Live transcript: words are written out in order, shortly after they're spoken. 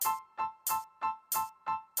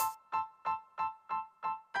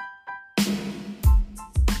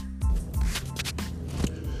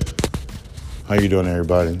How you doing,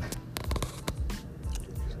 everybody?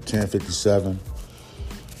 10:57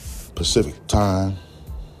 Pacific time.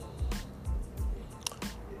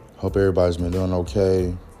 Hope everybody's been doing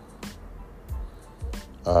okay.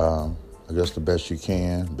 I guess the best you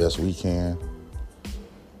can, best we can.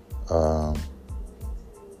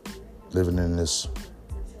 Living in this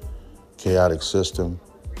chaotic system.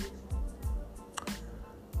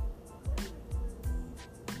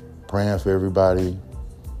 Praying for everybody.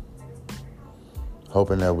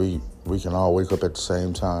 Hoping that we can all wake up at the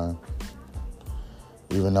same time.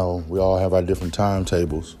 Even though we all have our different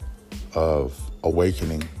timetables of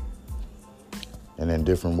awakening and in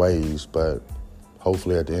different ways, but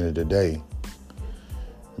hopefully at the end of the day,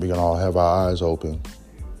 we can all have our eyes open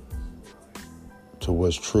to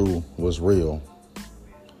what's true, what's real,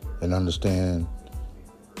 and understand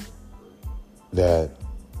that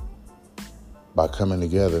by coming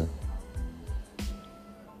together,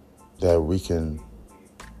 that we can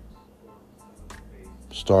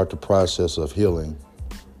start the process of healing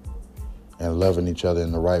and loving each other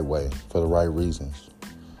in the right way, for the right reasons.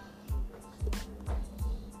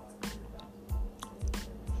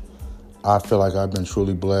 I feel like I've been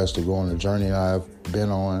truly blessed to go on the journey I've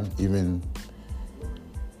been on, even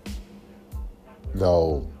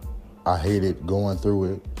though I hated going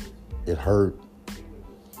through it. It hurt.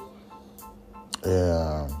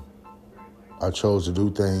 And I chose to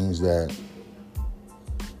do things that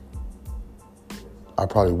I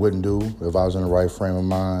probably wouldn't do if I was in the right frame of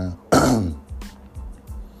mind.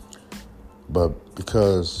 But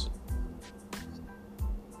because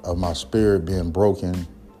of my spirit being broken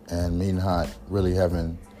and me not really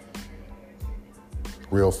having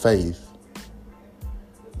real faith,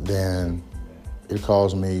 then it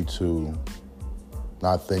caused me to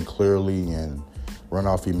not think clearly and run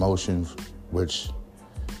off emotions, which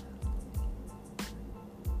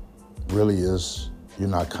really is, you're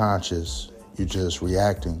not conscious, you're just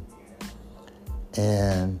reacting.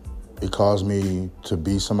 And it caused me to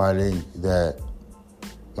be somebody that,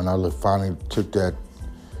 when I finally took that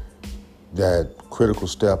critical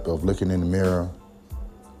step of looking in the mirror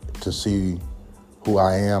to see who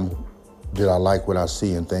I am, did I like what I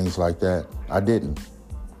see and things like that? I didn't.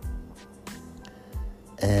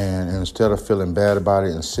 And instead of feeling bad about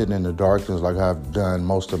it and sitting in the darkness like I've done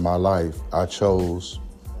most of my life, I chose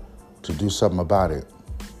to do something about it.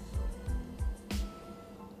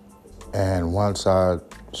 And once I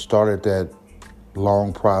started that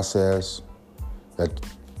long process,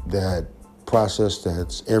 that process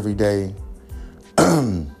that's every day,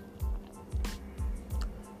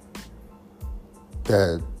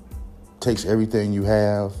 that takes everything you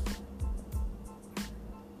have,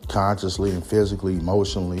 consciously and physically,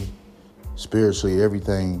 emotionally, spiritually,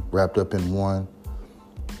 everything wrapped up in one.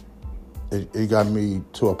 It got me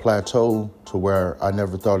to a plateau to where I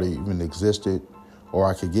never thought it even existed or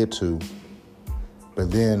I could get to.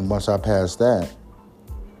 But then once I passed that,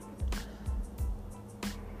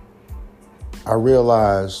 I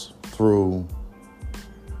realized through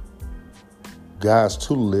God's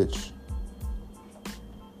tutelage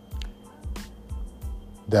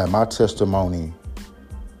that my testimony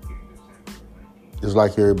is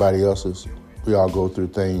like everybody else's. We all go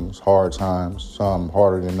through things, hard times, some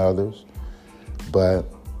harder than others. But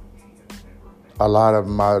a lot of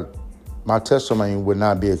my testimony would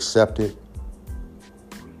not be accepted.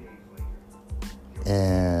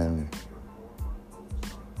 And,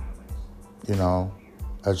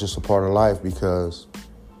 that's just a part of life, because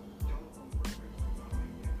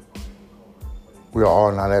we are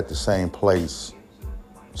all not at the same place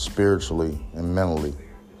spiritually and mentally,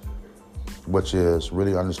 which is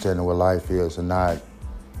really understanding what life is and not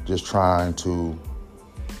just trying to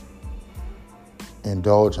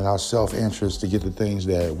indulge in our self-interest to get the things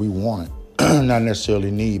that we want, not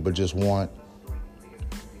necessarily need, but just want.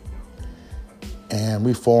 And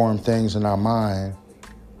we form things in our mind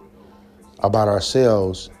about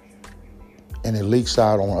ourselves, and it leaks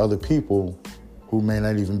out on other people who may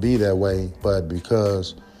not even be that way, but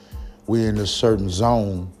because we're in a certain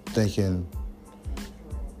zone thinking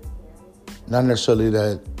not necessarily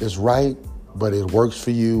that it's right, but it works for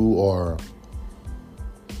you, or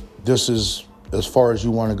this is as far as you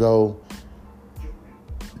want to go,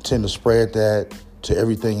 tend to spread that to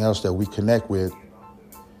everything else that we connect with.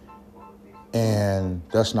 And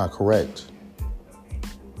that's not correct.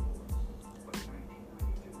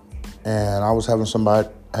 And I was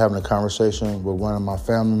having a conversation with one of my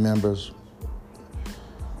family members,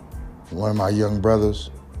 one of my young brothers.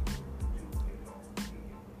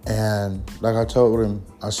 And like I told him,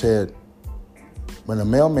 I said, when the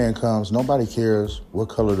mailman comes, nobody cares what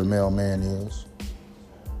color the mailman is,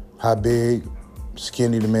 how big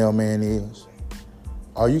skinny the mailman is.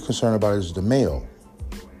 All you concerned about is the mail.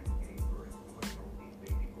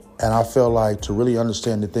 And I feel like to really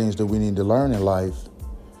understand the things that we need to learn in life,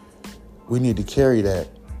 we need to carry that.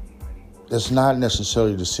 It's not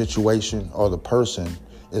necessarily the situation or the person,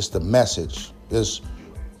 it's the message. It's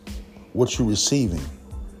what you're receiving.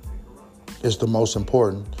 It's the most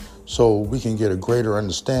important, so we can get a greater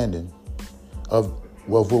understanding of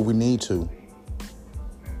what we need to.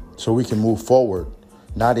 So we can move forward,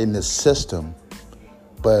 not in the system,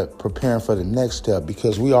 but preparing for the next step,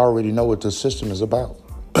 because we already know what the system is about.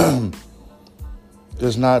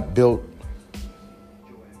 It's not built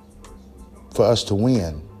for us to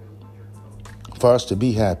win, for us to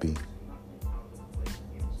be happy,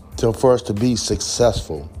 for us to be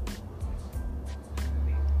successful.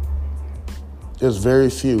 There's very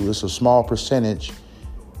few, it's a small percentage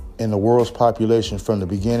in the world's population from the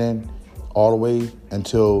beginning all the way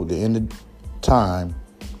until the end of time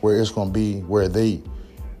where it's going to be where they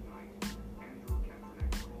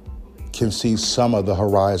can see some of the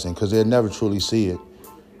horizon, because they'll never truly see it,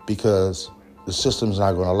 because the system's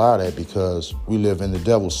not going to allow that, because we live in the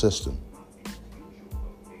devil's system.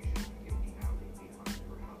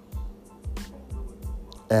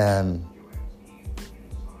 And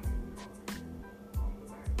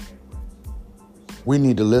we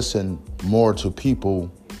need to listen more to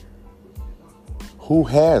people who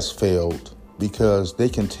has failed, because they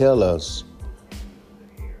can tell us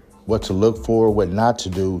what to look for, what not to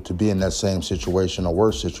do to be in that same situation or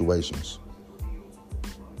worse situations.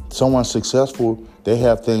 Someone successful, they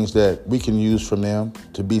have things that we can use from them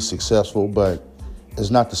to be successful, but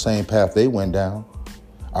it's not the same path they went down.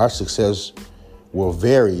 Our success will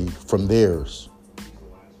vary from theirs.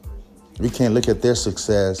 We can't look at their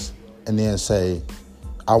success and then say,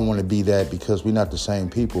 I want to be that, because we're not the same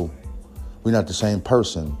people. We're not the same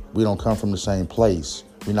person. We don't come from the same place.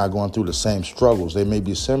 We're not going through the same struggles. They may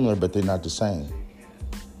be similar, but they're not the same.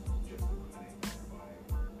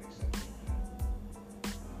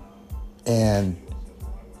 And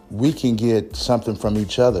we can get something from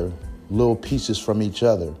each other, little pieces from each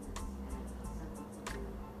other,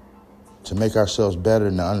 to make ourselves better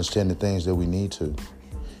and to understand the things that we need to.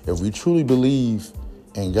 If we truly believe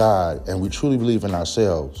in God and we truly believe in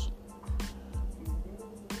ourselves,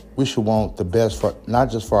 we should want the best for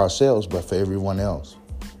not just for ourselves, but for everyone else.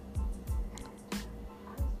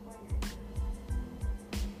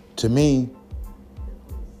 To me,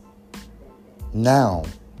 now,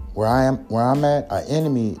 where I'm at, our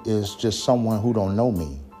enemy is just someone who don't know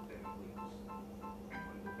me.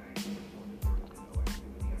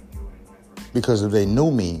 Because if they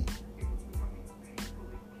knew me,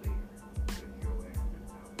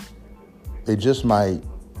 they just might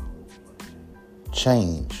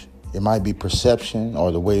change. It might be perception,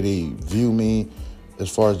 or the way they view me as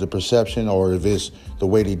far as the perception, or if it's the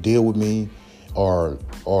way they deal with me, or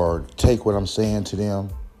take what I'm saying to them,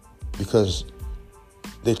 because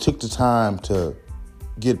they took the time to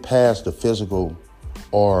get past the physical,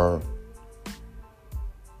 or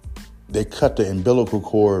they cut the umbilical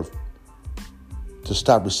cord to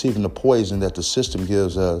stop receiving the poison that the system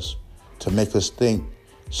gives us to make us think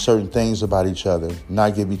certain things about each other,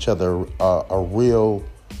 not give each other a real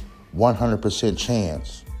 100%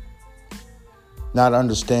 chance. Not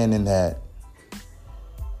understanding that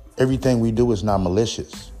everything we do is not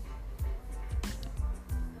malicious.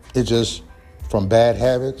 It's just from bad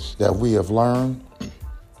habits that we have learned,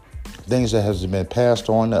 things that has been passed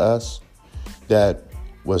on to us that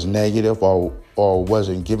was negative or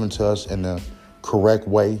wasn't given to us in the correct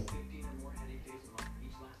way.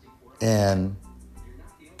 And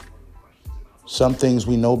some things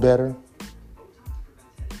we know better,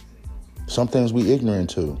 some things we ignorant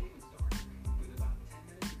to.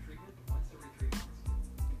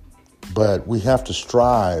 But we have to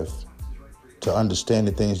strive to understand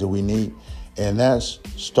the things that we need, and that's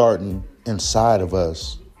starting inside of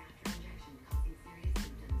us.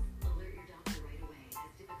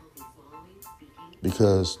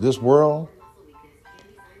 Because this world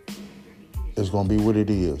is going to be what it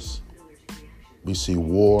is. We see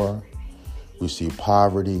war, we see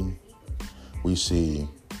poverty, we see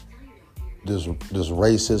this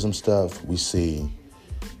racism stuff, we see,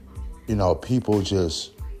 people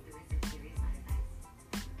just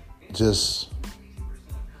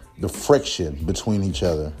the friction between each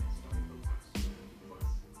other.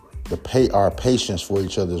 Our patience for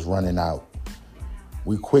each other is running out.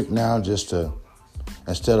 We quick now just to,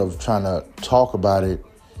 instead of trying to talk about it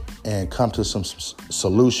and come to some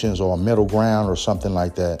solutions or a middle ground or something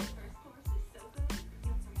like that,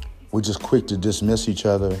 we're just quick to dismiss each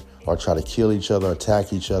other or try to kill each other,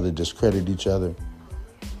 attack each other, discredit each other.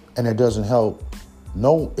 And it doesn't help.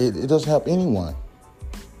 No, it doesn't help anyone.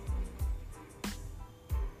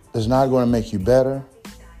 It's not going to make you better.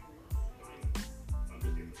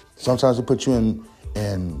 Sometimes it puts you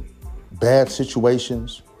in bad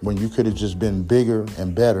situations when you could have just been bigger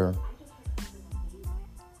and better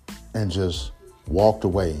and just walked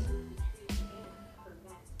away.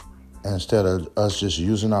 Instead of us just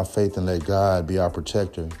using our faith and let God be our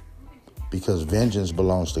protector, because vengeance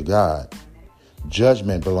belongs to God.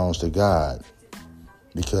 Judgment belongs to God,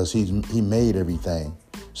 because he made everything.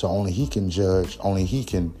 So only he can judge, only he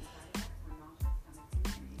can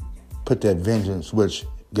put that vengeance, which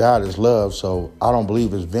God is love, so I don't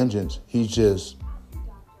believe it's vengeance. He's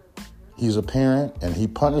a parent, and he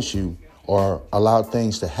punishes you or allow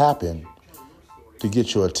things to happen to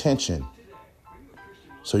get your attention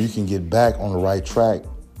so you can get back on the right track,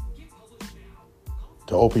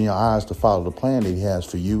 to open your eyes to follow the plan that he has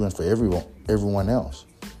for you and for everyone else.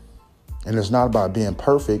 And it's not about being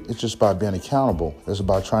perfect. It's just about being accountable. It's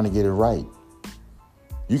about trying to get it right.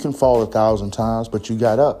 You can fall 1,000 times, but you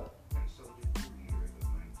got up.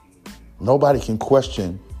 Nobody can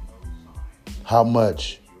question how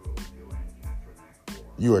much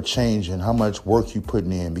you are changing, how much work you're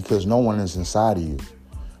putting in, because no one is inside of you.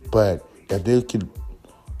 But if they could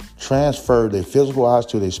transfer their physical eyes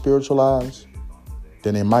to their spiritual eyes,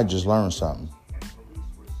 then they might just learn something.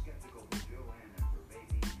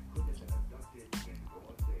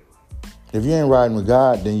 If you ain't riding with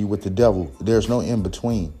God, then you with the devil. There's no in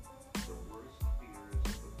between.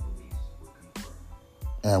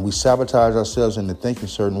 And we sabotage ourselves into thinking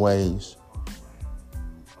certain ways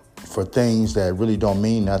for things that really don't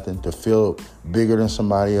mean nothing, to feel bigger than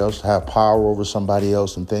somebody else, have power over somebody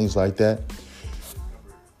else and things like that,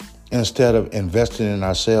 instead of investing in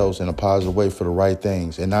ourselves in a positive way for the right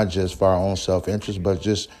things, and not just for our own self-interest, but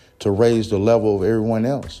just to raise the level of everyone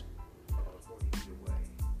else.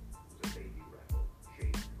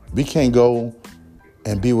 We can't go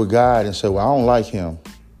and be with God and say, well, I don't like him.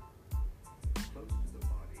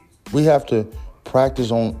 We have to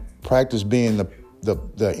practice being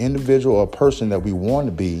the individual or person that we want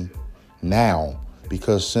to be now,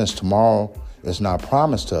 because since tomorrow is not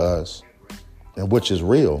promised to us, and which is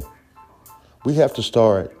real, we have to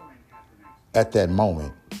start at that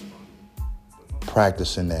moment,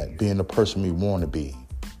 practicing that, being the person we want to be.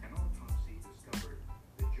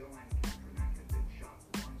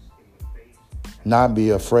 Not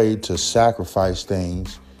be afraid to sacrifice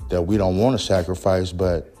things that we don't want to sacrifice,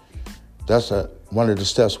 but that's one of the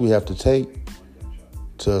steps we have to take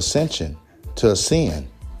to ascension, to ascend.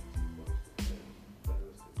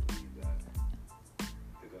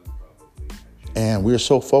 And we're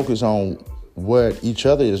so focused on what each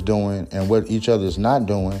other is doing and what each other is not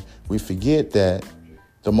doing, we forget that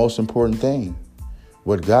the most important thing,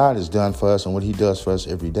 what God has done for us and what he does for us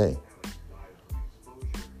every day.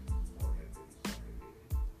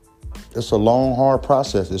 It's a long, hard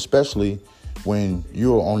process, especially when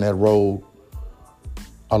you're on that road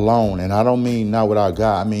alone. And I don't mean not without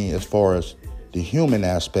God. I mean as far as the human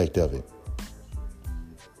aspect of it.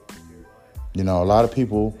 You know, a lot of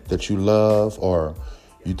people that you love or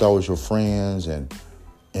you thought was your friends and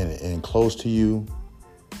close to you,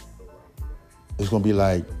 it's going to be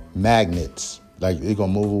like magnets. Like they're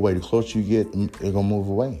going to move away. The closer you get, they're going to move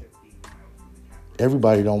away.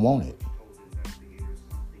 Everybody don't want it.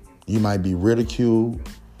 You might be ridiculed.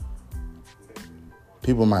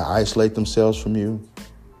 People might isolate themselves from you.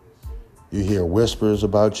 You hear whispers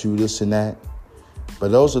about you, this and that.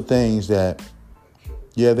 But those are things that,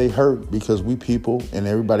 yeah, they hurt because we people and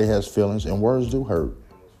everybody has feelings and words do hurt.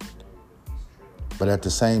 But at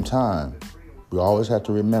the same time, we always have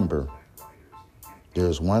to remember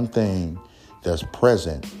there's one thing that's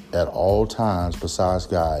present at all times besides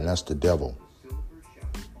God, and that's the devil.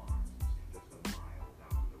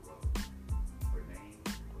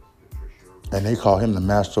 And they call him the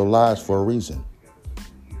master of lies for a reason.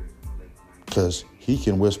 Because he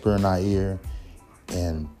can whisper in our ear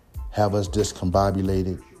and have us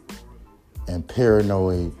discombobulated and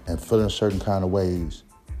paranoid and feeling certain kind of ways,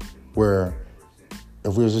 where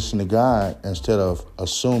if we listen to God, instead of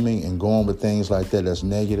assuming and going with things like that that's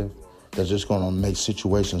negative, that's just going to make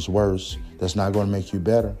situations worse, that's not going to make you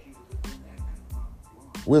better,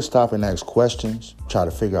 we'll stop and ask questions, try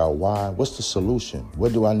to figure out why. What's the solution?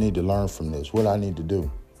 What do I need to learn from this? What do I need to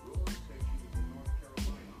do?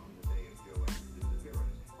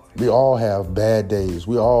 We all have bad days.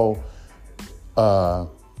 We all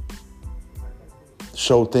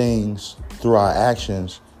show things through our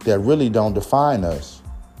actions that really don't define us.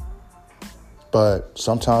 But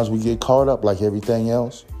sometimes we get caught up like everything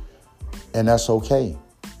else, and that's okay.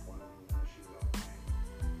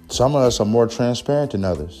 Some of us are more transparent than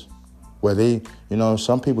others, where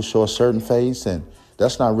some people show a certain face and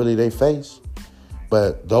that's not really their face.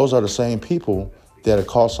 But those are the same people that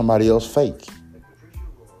call somebody else fake.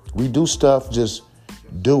 We do stuff, just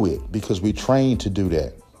do it because we trained to do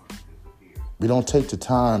that. We don't take the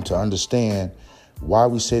time to understand why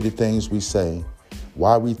we say the things we say,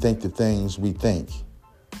 why we think the things we think.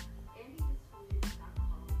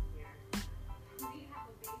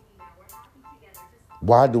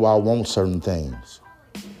 Why do I want certain things?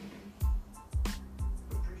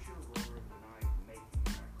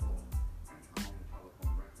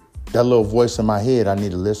 That little voice in my head, I need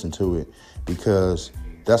to listen to it because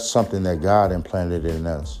that's something that God implanted in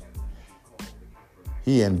us.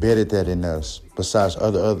 He embedded that in us besides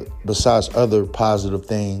other positive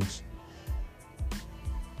things,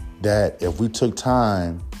 that if we took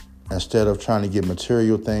time, instead of trying to get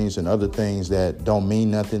material things and other things that don't mean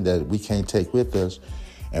nothing, that we can't take with us,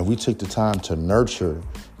 and we took the time to nurture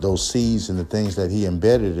those seeds and the things that he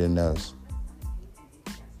embedded in us,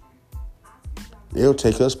 it'll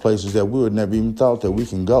take us places that we would never even thought that we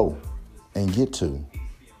can go and get to.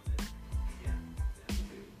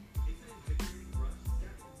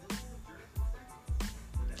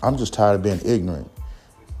 I'm just tired of being ignorant.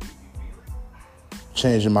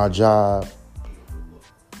 Changing my job,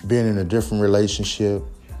 being in a different relationship,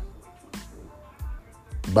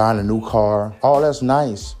 buying a new car, all that's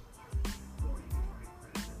nice.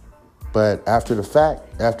 But after the fact,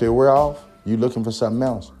 after it wear off, you're looking for something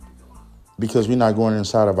else. Because we're not going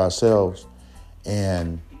inside of ourselves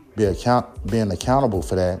and being accountable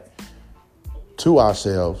for that to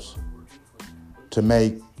ourselves to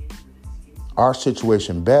make our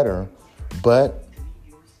situation better, but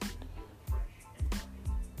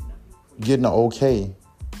getting an okay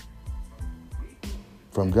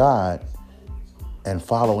from God and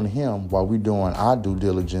following him while we're doing our due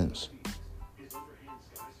diligence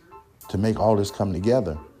to make all this come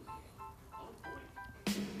together.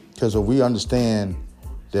 Because if we understand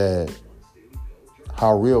that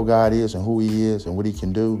how real God is and who he is and what he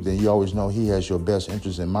can do, then you always know he has your best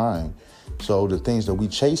interest in mind. So the things that we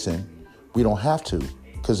chasing, we don't have to.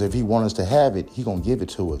 Because if he wants us to have it, he going to give it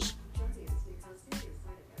to us.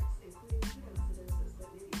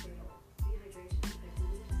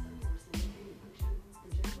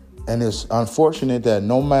 And it's unfortunate that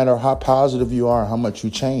no matter how positive you are, how much you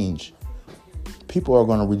change, people are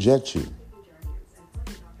going to reject you.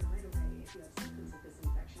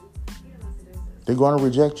 They're going to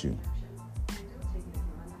reject you.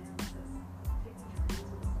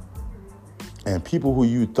 And people who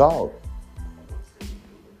you thought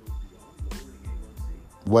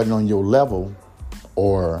wasn't on your level,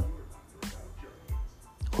 or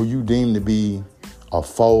who you deemed to be a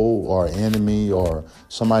foe or an enemy or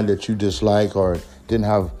somebody that you dislike or didn't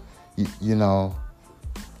have,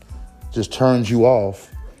 just turns you off,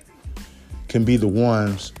 can be the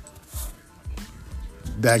ones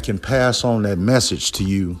that can pass on that message to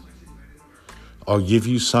you or give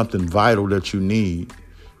you something vital that you need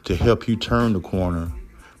to help you turn the corner.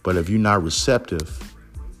 But if you're not receptive,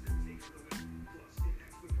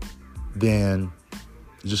 then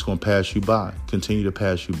it's just going to pass you by, continue to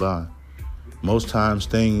pass you by. Most times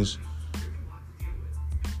things,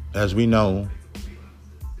 as we know,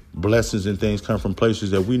 blessings and things come from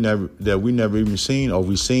places that we never even seen, or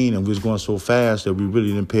we seen and we was going so fast that we really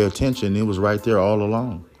didn't pay attention. It was right there all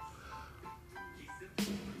along.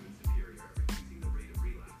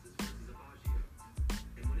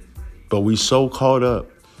 But we so caught up,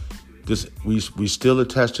 we still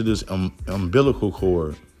attached to this umbilical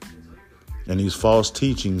cord and these false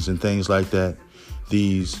teachings and things like that.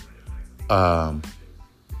 These the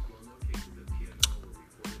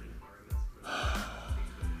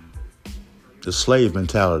slave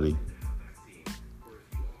mentality.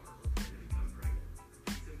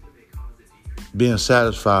 Being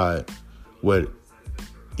satisfied with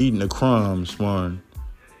eating the crumbs when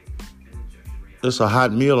it's a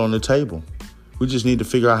hot meal on the table. We just need to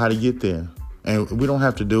figure out how to get there. And we don't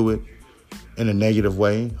have to do it in a negative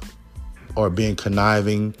way or being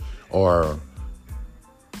conniving or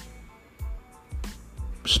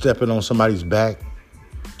stepping on somebody's back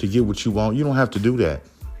to get what you want. You don't have to do that.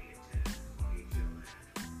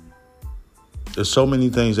 There's so many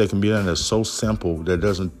things that can be done that's so simple that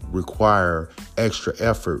doesn't require extra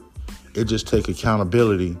effort. It just takes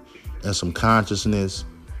accountability and some consciousness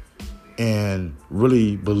and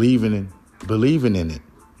really believing in it,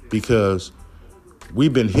 because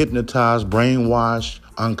we've been hypnotized, brainwashed,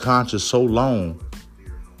 unconscious so long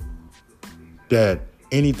that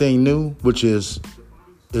anything new, which is,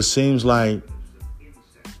 it seems like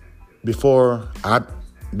before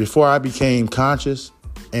before I became conscious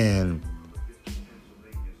and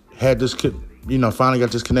had this, finally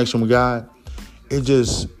got this connection with God,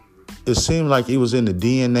 it seemed like it was in the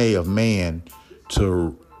DNA of man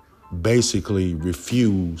to basically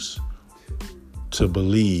refuse to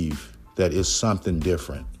believe that it's something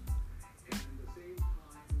different.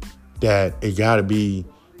 That it got to be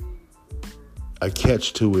a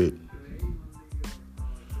catch to it,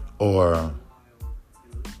 or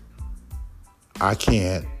I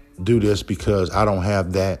can't do this because I don't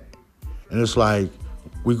have that. And it's like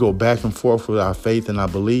we go back and forth with our faith and our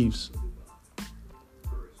beliefs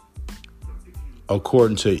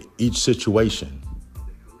according to each situation.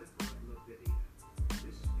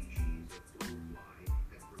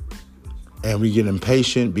 And we get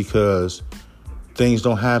impatient because things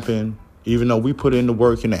don't happen, even though we put in the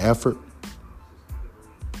work and the effort.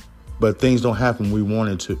 But things don't happen when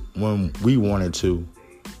we wanted to.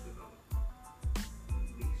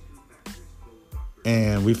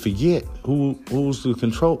 And we forget who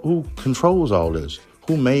controls all this,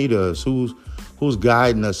 who made us, who's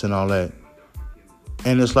guiding us and all that.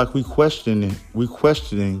 And it's like we questioning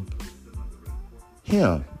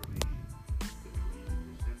him.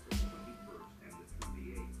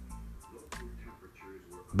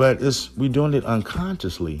 But we doing it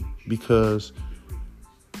unconsciously because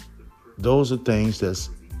those are things that's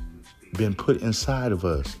been put inside of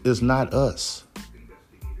us. It's not us.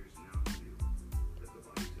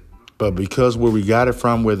 But because where we got it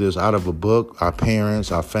from, whether it's out of a book, our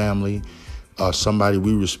parents, our family, or somebody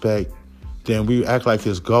we respect, then we act like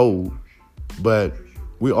it's gold. But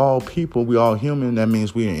we all people, we all human. That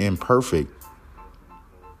means we are imperfect.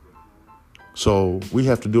 So we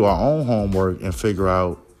have to do our own homework and figure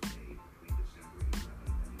out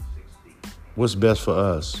what's best for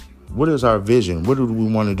us. What is our vision? What do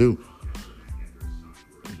we want to do?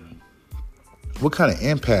 What kind of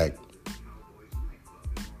impact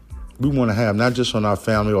we want to have, not just on our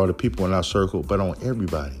family or the people in our circle, but on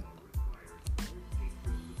everybody.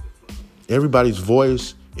 Everybody's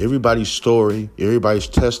voice, everybody's story, everybody's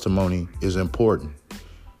testimony is important.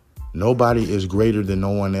 Nobody is greater than no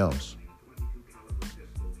one else.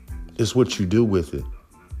 It's what you do with it.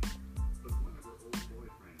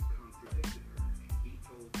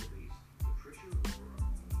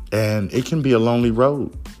 And it can be a lonely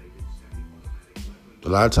road. A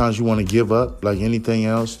lot of times you want to give up, like anything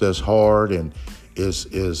else that's hard and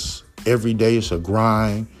is every day it's a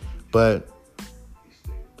grind. But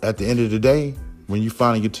at the end of the day, when you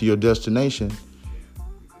finally get to your destination,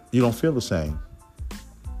 you don't feel the same.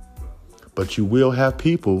 But you will have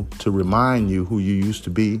people to remind you who you used to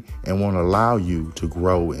be and want to allow you to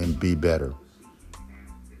grow and be better.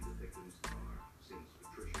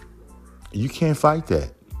 You can't fight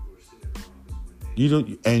that. You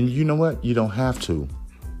don't, and you know what? You don't have to.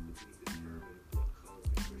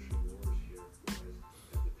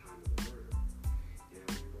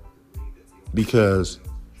 Because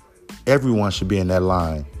everyone should be in that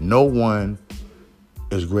line. No one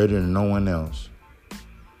is greater than no one else.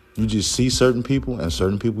 You just see certain people and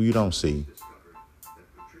certain people you don't see.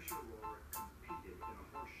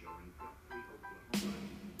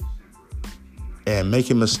 And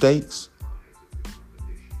making mistakes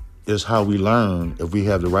is how we learn if we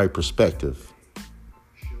have the right perspective.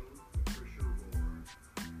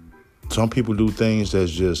 Some people do things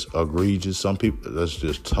that's just egregious. Some people that's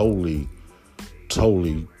just totally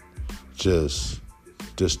just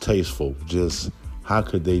distasteful. Just how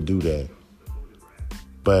could they do that?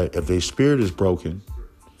 But if their spirit is broken,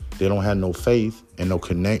 they don't have no faith and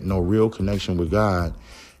no real connection with God,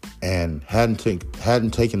 and hadn't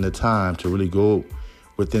taken the time to really go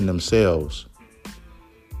within themselves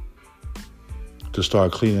to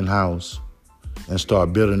start cleaning house and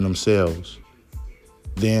start building themselves,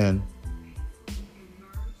 then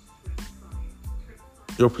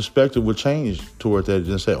your perspective will change toward that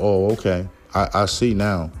and say, oh, okay, I see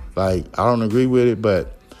now. Like, I don't agree with it,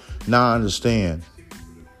 but now I understand.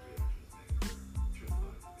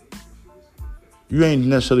 You ain't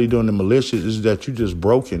necessarily doing the malicious, it's that you just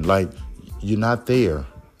broken. Like, you're not there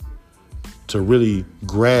to really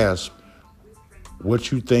grasp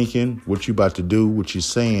what you thinking, what you about to do, what you're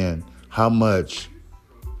saying, how much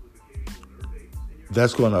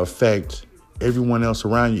that's going to affect everyone else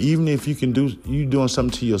around you. Even if you doing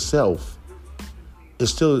something to yourself,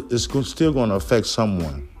 it's still going to affect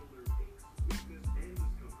someone.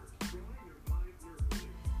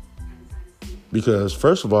 Because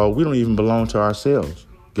first of all, we don't even belong to ourselves.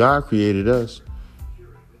 God created us.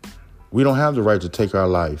 We don't have the right to take our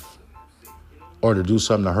life or to do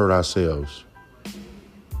something to hurt ourselves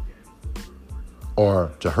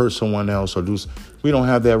or to hurt someone else or We don't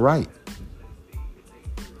have that right.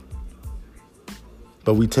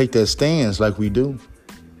 But we take that stance like we do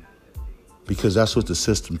because that's what the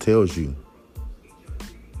system tells you.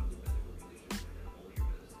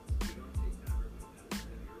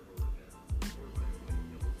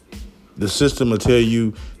 The system will tell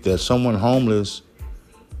you that someone homeless,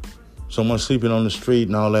 someone sleeping on the street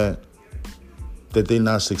and all that they're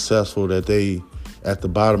not successful, that they at the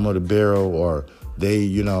bottom of the barrel, or they,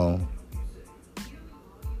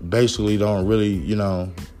 basically don't really,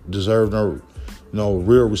 deserve no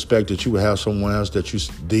real respect, that you would have someone else that you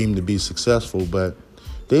deem to be successful, but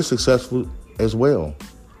they're successful as well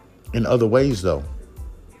in other ways, though.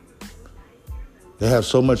 They have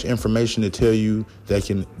so much information to tell you that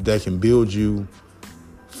can build you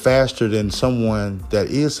faster than someone that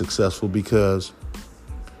is successful, because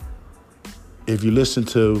if you listen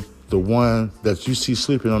to the one that you see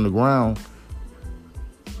sleeping on the ground,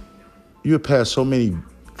 you'll pass so many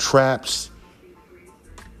traps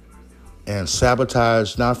and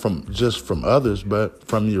sabotage, not just from others, but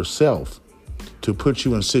from yourself, to put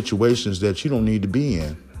you in situations that you don't need to be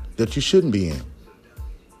in, that you shouldn't be in.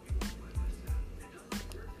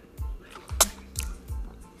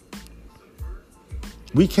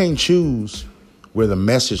 We can't choose where the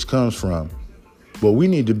message comes from. What we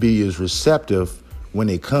need to be is receptive when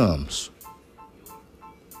it comes.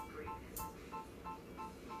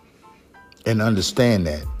 And understand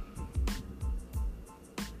that.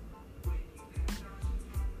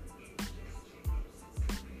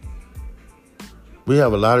 We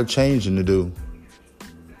have a lot of changing to do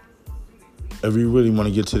if we really want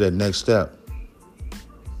to get to that next step.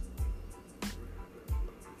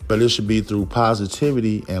 But it should be through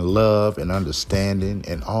positivity and love and understanding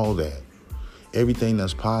and all that. Everything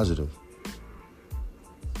that's positive.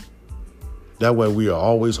 That way we are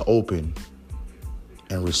always open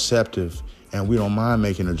and receptive, and we don't mind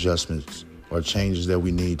making adjustments or changes that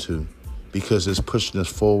we need to, because it's pushing us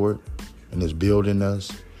forward and it's building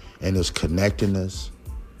us and it's connecting us.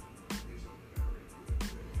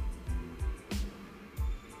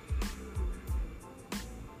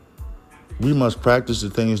 We must practice the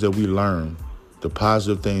things that we learn, the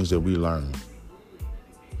positive things that we learn.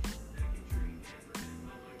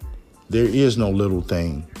 There is no little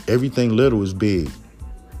thing. Everything little is big.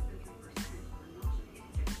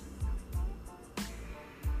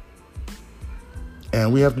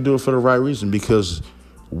 And we have to do it for the right reason, because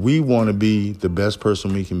we want to be the best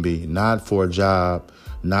person we can be, not for a job,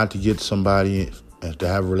 not to get somebody to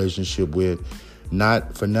have a relationship with,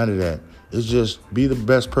 not for none of that. It's just be the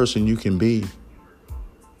best person you can be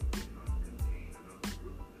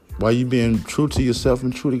while you being true to yourself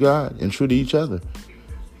and true to God and true to each other.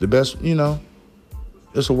 The best,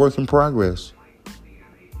 it's a work in progress.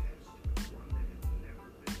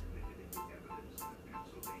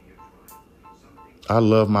 I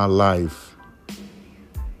love my life.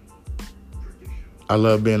 I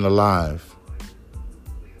love being alive.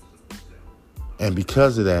 And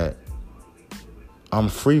because of that, I'm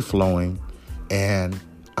free-flowing, and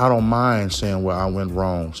I don't mind saying where I went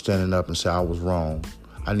wrong, standing up and say I was wrong.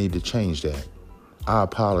 I need to change that. I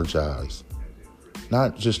apologize.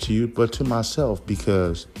 Not just to you, but to myself,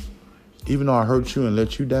 because even though I hurt you and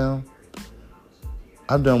let you down,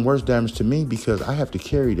 I've done worse damage to me, because I have to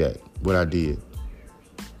carry that, what I did.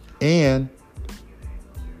 And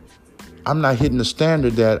I'm not hitting the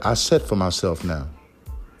standard that I set for myself now.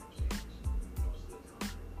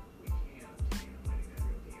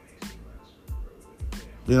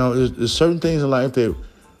 There's certain things in life that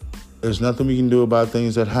there's nothing we can do about,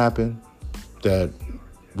 things that happen that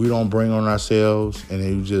we don't bring on ourselves, and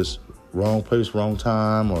they just wrong place, wrong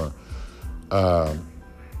time, or,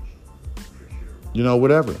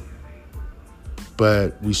 whatever.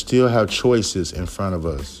 But we still have choices in front of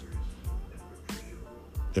us.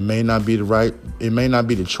 It may not be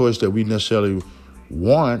the choice that we necessarily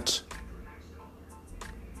want,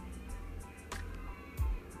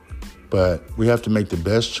 but we have to make the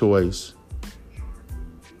best choice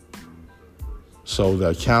so the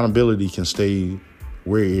accountability can stay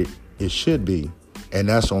where it should be. And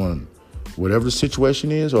that's on whatever the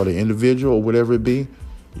situation is, or the individual, or whatever it be.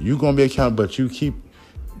 You're going to be accountable, but you keep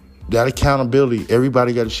that accountability.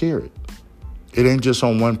 Everybody got to share it. It ain't just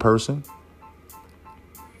on one person.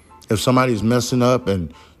 If somebody's messing up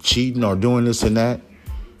and cheating or doing this and that,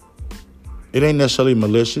 it ain't necessarily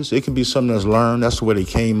malicious. It can be something that's learned. That's the way they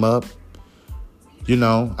came up.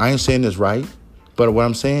 I ain't saying it's right, but what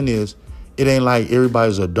I'm saying is, it ain't like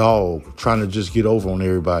everybody's a dog trying to just get over on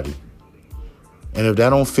everybody. And if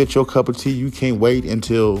that don't fit your cup of tea, you can't wait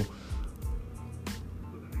until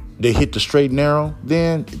they hit the straight and narrow,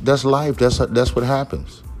 then that's life. That's what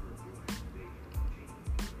happens.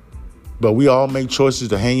 But we all make choices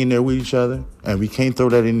to hang in there with each other, and we can't throw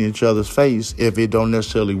that in each other's face if it don't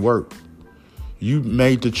necessarily work. You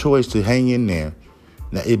made the choice to hang in there.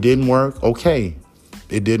 Now, it didn't work. Okay,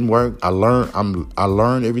 it didn't work. I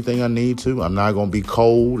learned everything I need to. I'm not going to be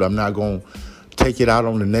cold. I'm not going to take it out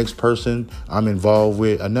on the next person I'm involved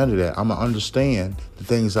with, or none of that. I'm going to understand the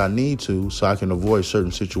things I need to so I can avoid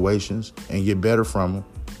certain situations and get better from them.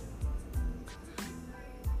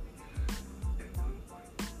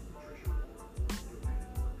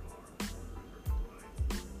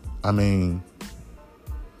 I mean,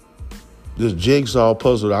 this jigsaw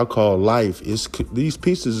puzzle that I call life, these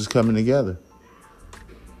pieces is coming together.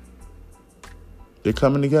 They're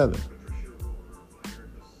coming together.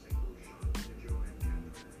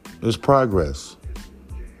 There's progress.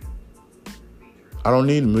 I don't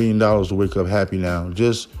need $1 million to wake up happy now.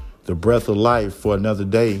 Just the breath of life for another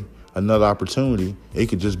day, another opportunity. It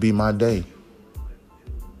could just be my day.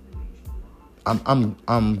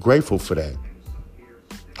 I'm grateful for that.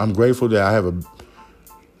 I'm grateful that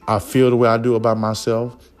I feel the way I do about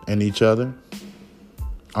myself and each other.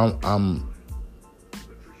 I'm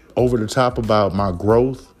over the top about my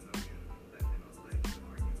growth.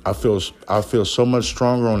 I feel so much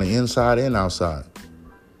stronger on the inside and outside.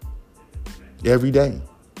 Every day.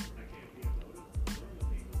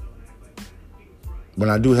 When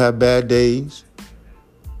I do have bad days,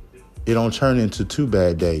 it don't turn into 2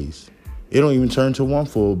 bad days. It don't even turn to one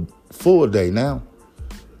full day now.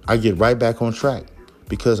 I get right back on track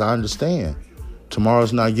because I understand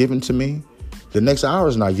tomorrow's not given to me. The next hour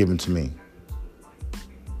is not given to me.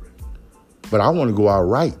 But I want to go out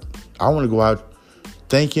right. I want to go out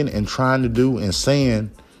thinking and trying to do and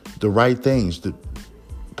saying the right things, the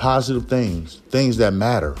positive things that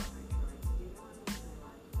matter.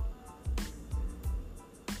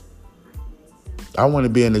 I want to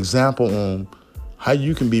be an example on how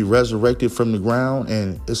you can be resurrected from the ground,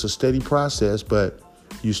 and it's a steady process, but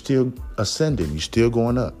you're still ascending. You're still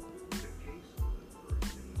going up.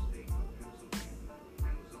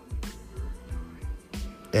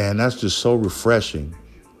 And that's just so refreshing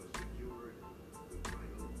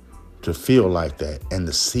to feel like that and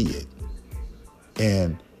to see it.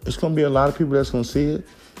 And it's going to be a lot of people that's going to see it.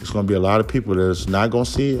 It's going to be a lot of people that's not going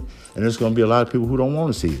to see it. And there's going to be a lot of people who don't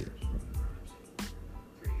want to see it.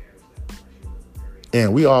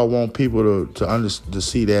 And we all want people to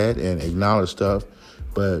see that and acknowledge stuff.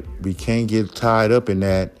 But we can't get tied up in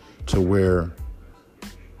that to where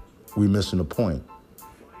we're missing the point.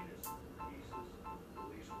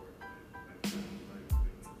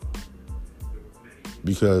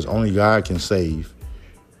 Because only God can save.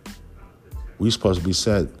 We're supposed to be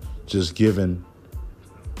set just giving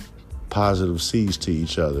positive seeds to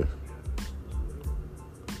each other.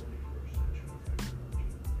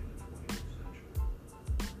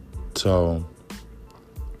 So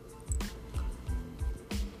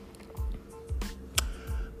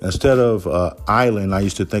instead of an island I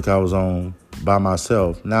used to think I was on by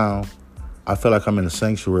myself, now I feel like I'm in a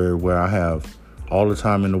sanctuary where I have all the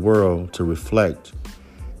time in the world to reflect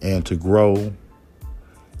and to grow.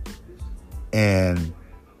 And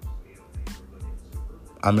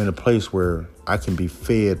I'm in a place where I can be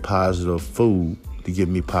fed positive food to give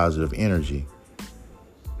me positive energy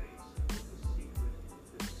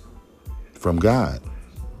from God.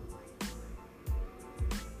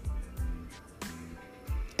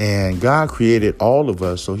 And God created all of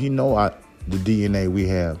us, so he know the DNA we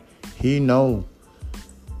have. He know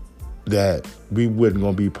that we wasn't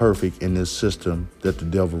going to be perfect in this system that the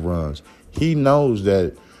devil runs. He knows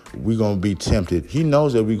that we're going to be tempted. He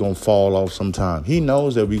knows that we're going to fall off sometime. He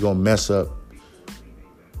knows that we're going to mess up.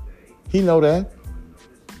 He know that.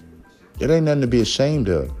 It ain't nothing to be ashamed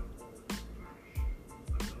of.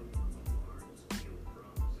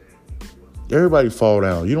 Everybody fall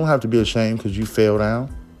down. You don't have to be ashamed because you fell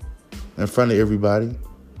down in front of everybody.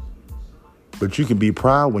 But you can be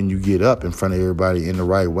proud when you get up in front of everybody in the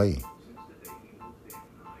right way.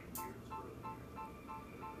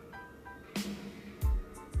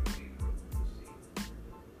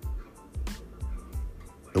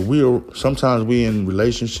 Sometimes we in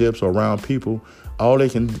relationships or around people, all they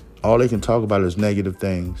can talk about is negative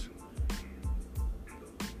things.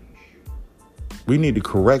 We need to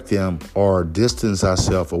correct them or distance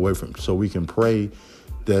ourselves away from, so we can pray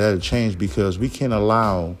that'll change, because we can't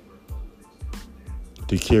allow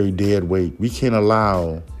to carry dead weight. We can't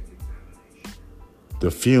allow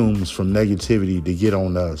the fumes from negativity to get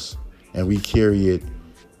on us, and we carry it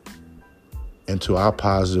into our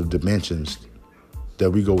positive dimensions that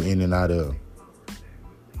we go in and out of.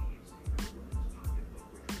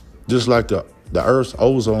 Just like the Earth's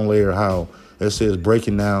ozone layer, how it says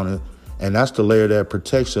breaking down, and that's the layer that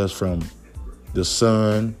protects us from the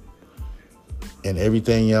sun and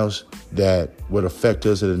everything else that would affect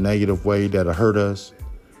us in a negative way, that'll hurt us.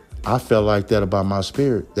 I felt like that about my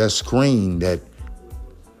spirit. That screen that's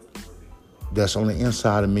on the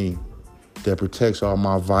inside of me that protects all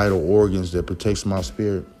my vital organs, that protects my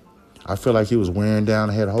spirit. I feel like it was wearing down,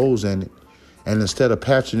 had holes in it. And instead of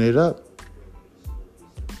patching it up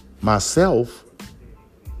myself,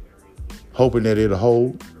 hoping that it'll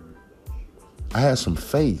hold, I had some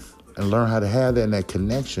faith and learned how to have that and that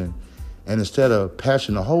connection. And instead of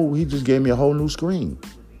patching the hole, he just gave me a whole new screen,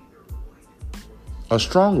 a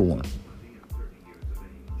stronger one.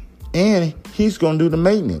 And he's going to do the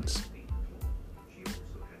maintenance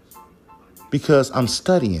because I'm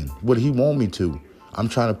studying what he want me to. I'm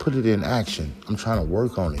trying to put it in action. I'm trying to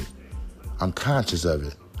work on it. I'm conscious of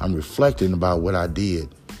it. I'm reflecting about what I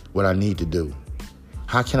did, what I need to do.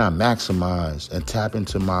 How can I maximize and tap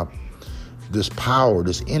into this power,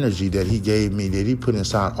 this energy that he gave me, that he put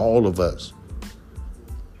inside all of us?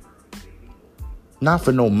 Not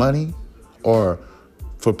for no money or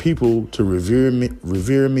for people to revere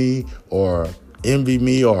me or envy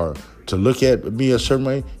me or to look at me a certain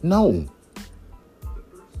way. No.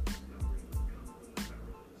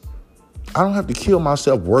 I don't have to kill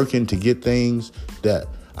myself working to get things that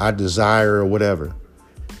I desire or whatever.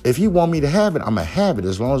 If he want me to have it, I'm going to have it.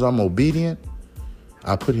 As long as I'm obedient,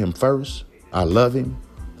 I put him first. I love him.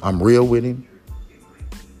 I'm real with him.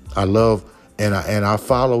 I love and I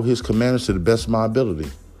follow his commandments to the best of my ability.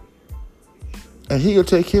 And he'll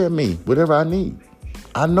take care of me, whatever I need.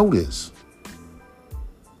 I know this.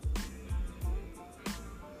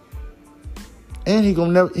 And he'll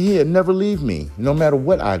never leave me, no matter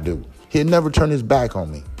what I do. He'll never turn his back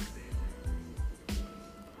on me.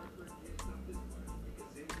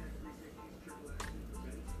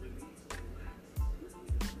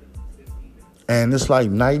 And it's like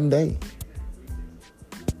night and day.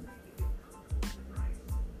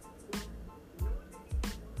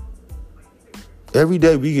 Every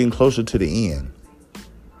day we getting closer to the end.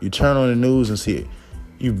 You turn on the news and see it.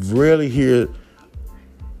 You rarely hear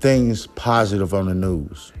things positive on the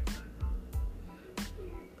news.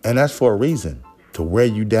 And that's for a reason, to wear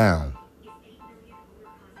you down.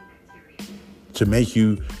 To make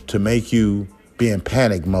you be in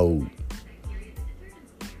panic mode.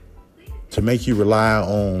 To make you rely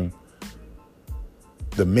on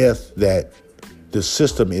the myth that the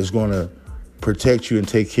system is going to protect you and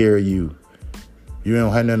take care of you. You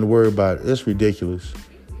don't have nothing to worry about. It's ridiculous.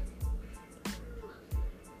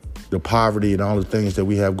 The poverty and all the things that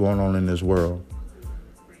we have going on in this world.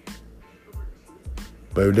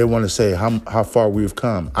 But they want to say how far we've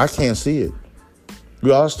come. I can't see it.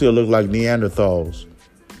 We all still look like Neanderthals.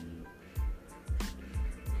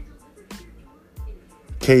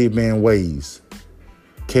 Caveman ways.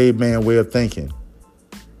 Caveman way of thinking.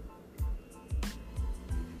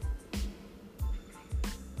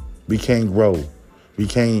 We can't grow. We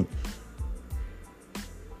can't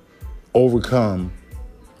overcome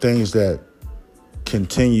things that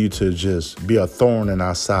continue to just be a thorn in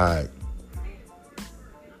our side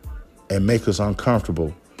and make us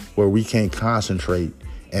uncomfortable, where we can't concentrate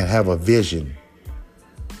and have a vision.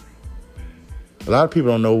 A lot of people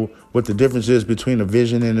don't know what the difference is between a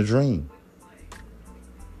vision and a dream.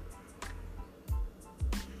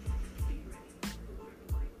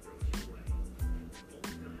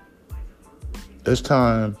 It's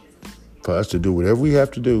time for us to do whatever we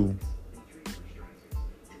have to do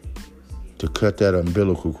to cut that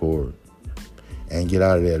umbilical cord and get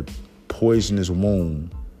out of that poisonous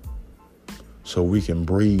womb so we can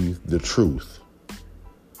breathe the truth.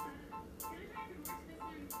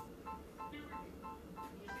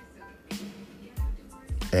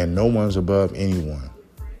 And no one's above anyone.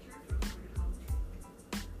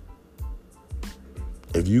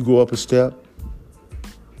 If you go up a step,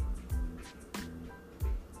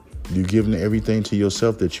 you're giving everything to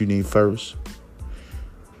yourself that you need first.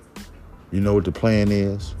 You know what the plan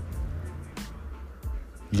is.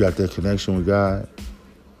 You got that connection with God.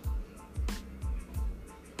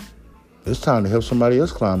 It's time to help somebody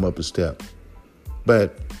else climb up a step.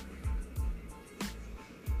 But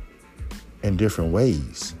in different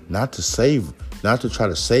ways. Not to try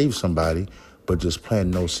to save somebody, but just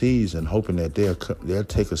planting those seeds and hoping that they'll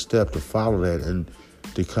take a step to follow that and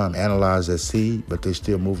to come analyze that seed, but they're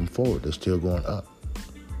still moving forward. They're still going up.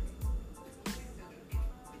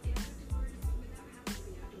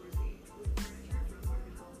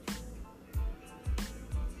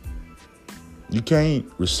 You can't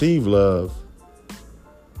receive love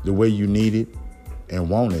the way you need it and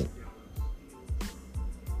want it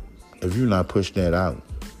if you're not pushing that out.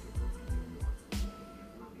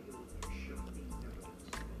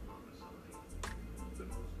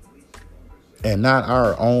 And not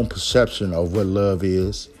our own perception of what love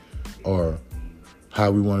is or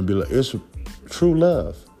how we want to be loved. It's true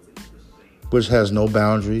love, which has no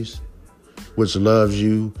boundaries, which loves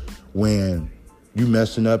you when you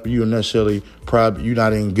messing up, you're necessarily probably you're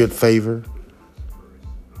not in good favor.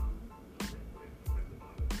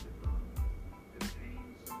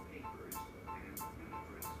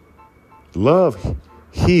 Love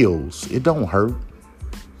heals. It don't hurt.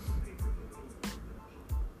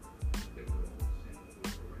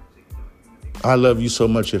 I love you so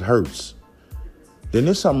much it hurts. Then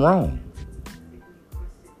there's something wrong.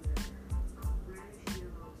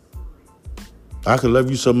 I could love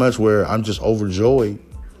you so much where I'm just overjoyed.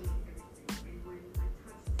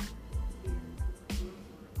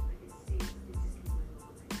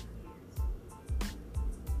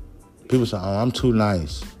 People say, oh, I'm too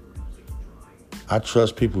nice. I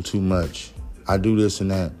trust people too much. I do this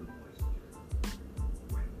and that.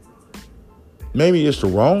 Maybe it's the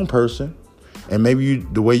wrong person. And maybe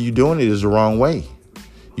the way you're doing it is the wrong way.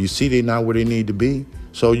 You see they're not where they need to be.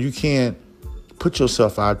 So you can't put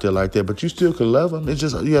yourself out there like that. But you still can love them. It's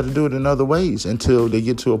just you have to do it in other ways until they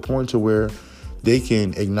get to a point to where they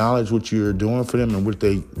can acknowledge what you're doing for them and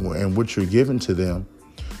what you're giving to them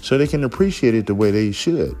so they can appreciate it the way they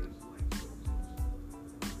should.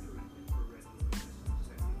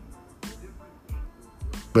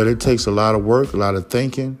 But it takes a lot of work, a lot of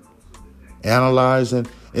thinking, analyzing.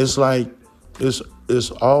 It's like it's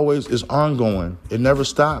ongoing. It never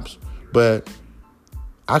stops. But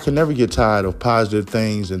I can never get tired of positive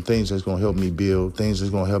things and things that's going to help me build, things that's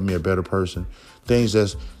going to help me a better person, things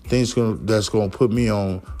that's going to put me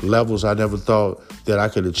on levels I never thought that I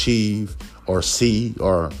could achieve or see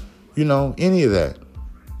or, any of that.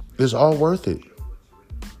 It's all worth it.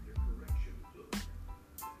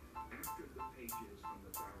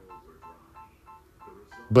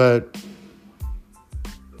 But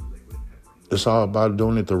it's all about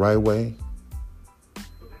doing it the right way,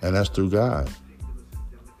 and that's through God.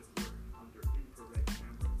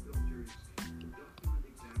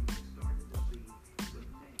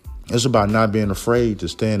 It's about not being afraid to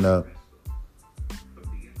stand up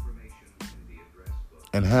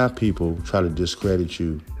and have people try to discredit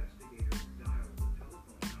you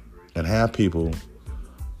and have people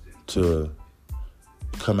to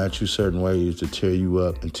come at you certain ways to tear you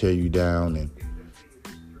up and tear you down.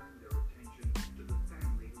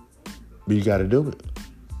 But you got to do it.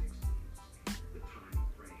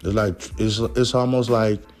 It's almost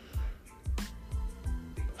like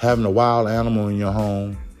having a wild animal in your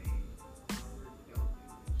home.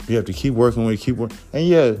 You have to keep working with it, And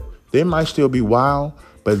yeah, they might still be wild,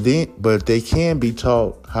 but they can be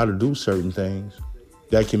taught how to do certain things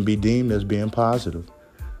that can be deemed as being positive.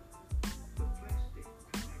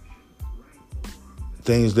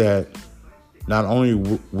 Things that not only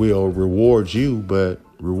will reward you, but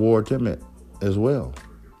reward them as well.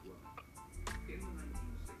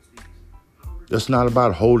 It's not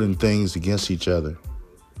about holding things against each other.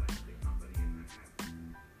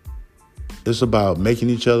 It's about making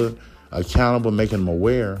each other accountable, making them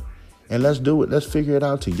aware, and let's do it. Let's figure it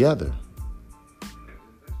out together.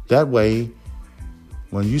 That way,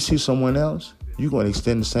 when you see someone else, you're going to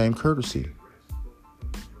extend the same courtesy.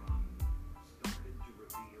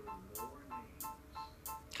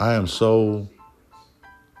 I am so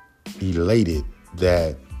elated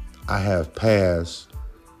that I have passed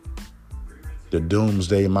the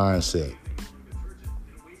doomsday mindset.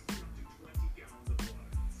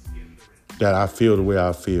 That I feel the way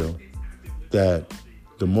I feel. That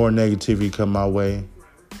the more negativity come my way,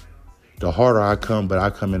 the harder I come, but I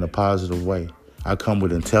come in a positive way. I come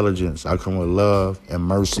with intelligence. I come with love and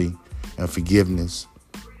mercy and forgiveness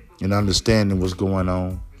and understanding what's going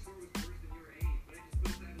on.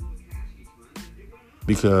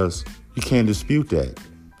 Because you can't dispute that.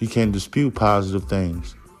 You can't dispute positive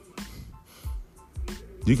things.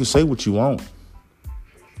 You can say what you want,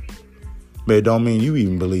 but it don't mean you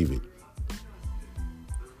even believe it.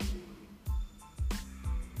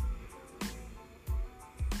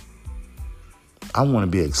 I want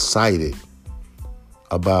to be excited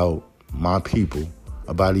about my people,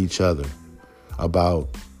 about each other, about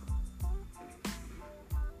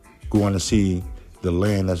going to see the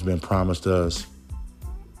land that's been promised us.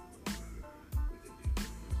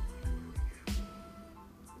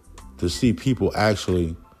 To see people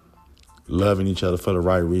actually loving each other for the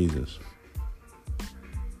right reasons.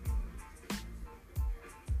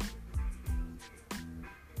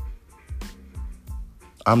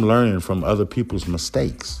 I'm learning from other people's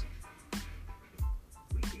mistakes.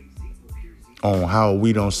 on how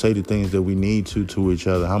we don't say the things that we need to each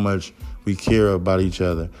other, how much we care about each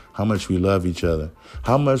other, how much we love each other,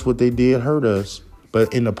 how much what they did hurt us,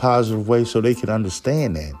 but in a positive way so they can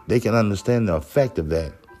understand that. They can understand the effect of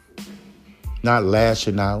that. Not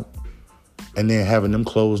lashing out and then having them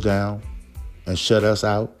close down and shut us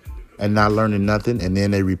out and not learning nothing, and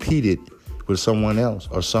then they repeat it with someone else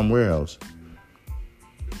or somewhere else.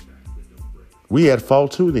 We at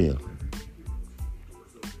fault too then.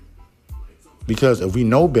 Because if we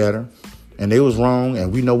know better and they was wrong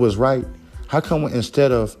and we know what's right, how come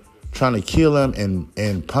instead of trying to kill them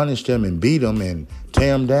and punish them and beat them and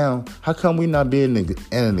tear them down, how come we not being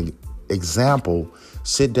an example,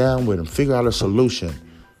 sit down with them, figure out a solution,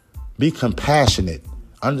 be compassionate,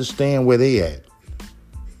 understand where they at?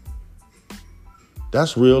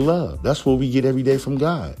 That's real love. That's what we get every day from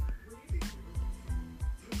God.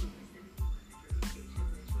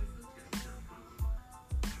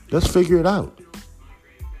 Let's figure it out.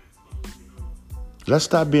 Let's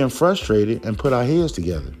stop being frustrated and put our heads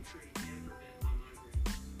together.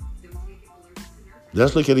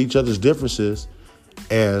 Let's look at each other's differences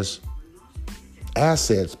as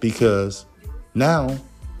assets, because now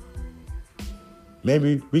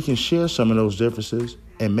maybe we can share some of those differences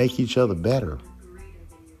and make each other better.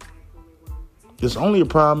 It's only a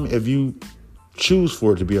problem if you choose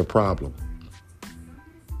for it to be a problem.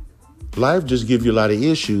 Life just gives you a lot of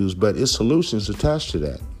issues, but it's solutions attached to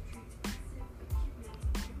that.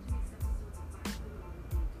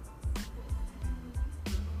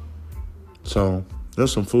 So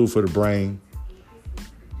there's some food for the brain.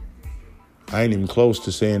 I ain't even close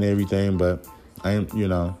to saying everything, but you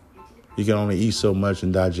can only eat so much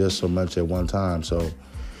and digest so much at one time. So,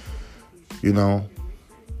 you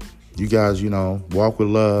guys, walk with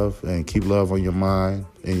love and keep love on your mind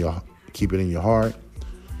and keep it in your heart.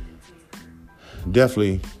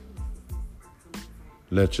 Definitely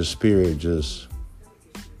let your spirit just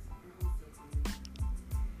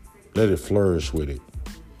let it flourish with it.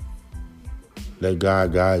 Let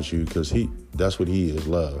God guide you, because that's what he is,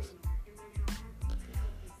 love.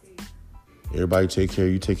 Everybody take care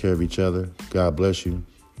of you, take care of each other. God bless you.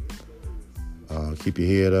 Keep your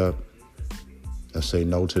head up and say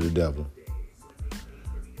no to the devil.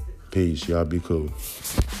 Peace. Y'all be cool.